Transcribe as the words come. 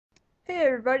Hey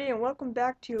everybody, and welcome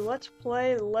back to Let's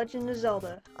Play Legend of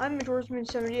Zelda. I'm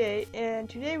Majorsman78, and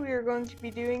today we are going to be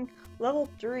doing level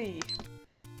 3.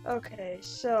 Okay,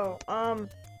 so, I've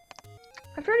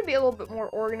tried to be a little bit more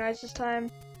organized this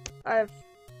time. I've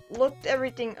looked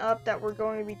everything up that we're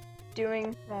going to be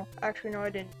doing. Well, actually, no,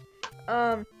 I didn't.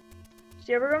 So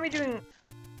yeah, we're going to be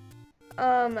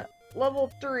doing,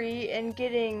 level 3 and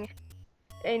getting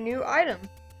a new item.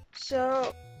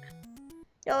 So,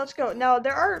 yeah, let's go. Now,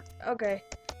 okay,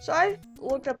 so I've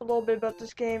looked up a little bit about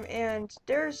this game, and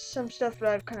there's some stuff that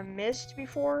I've kind of missed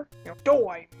before.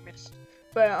 I missed.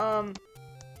 But,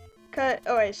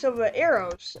 okay, so the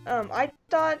arrows, I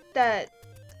thought that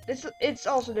it's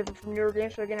also different from newer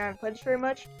games, so again, I haven't played this very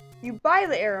much. You buy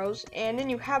the arrows, and then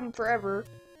you have them forever,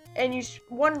 and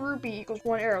one rupee equals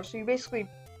one arrow, so you basically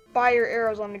buy your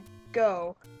arrows on the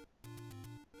go.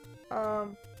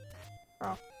 Oh,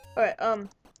 okay,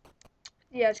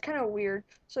 yeah, it's kind of weird.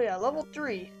 So yeah, level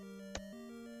 3.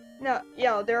 Now,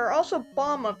 yeah, there are also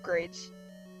bomb upgrades.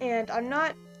 And I'm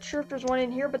not sure if there's one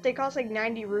in here, but they cost like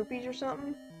 90 rupees or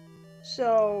something.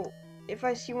 So, if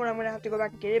I see one, I'm going to have to go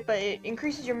back and get it. But it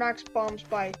increases your max bombs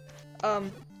by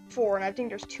 4, and I think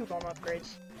there's 2 bomb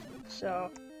upgrades.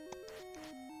 So,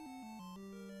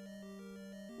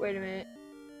 wait a minute.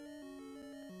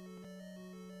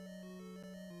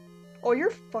 Oh,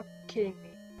 you're fucking kidding me.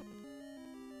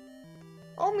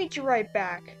 I'll meet you right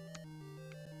back.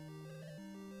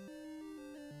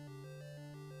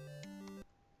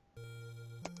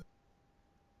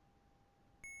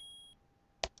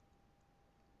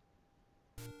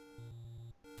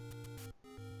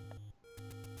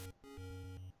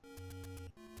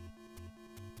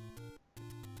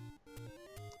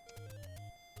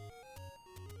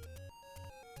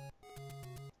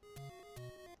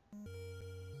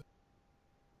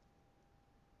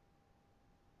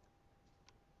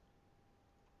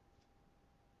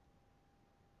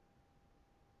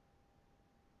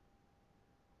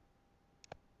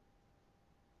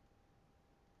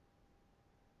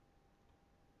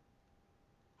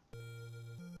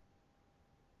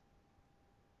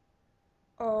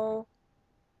 Oh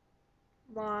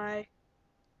my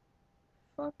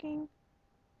fucking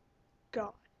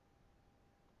god.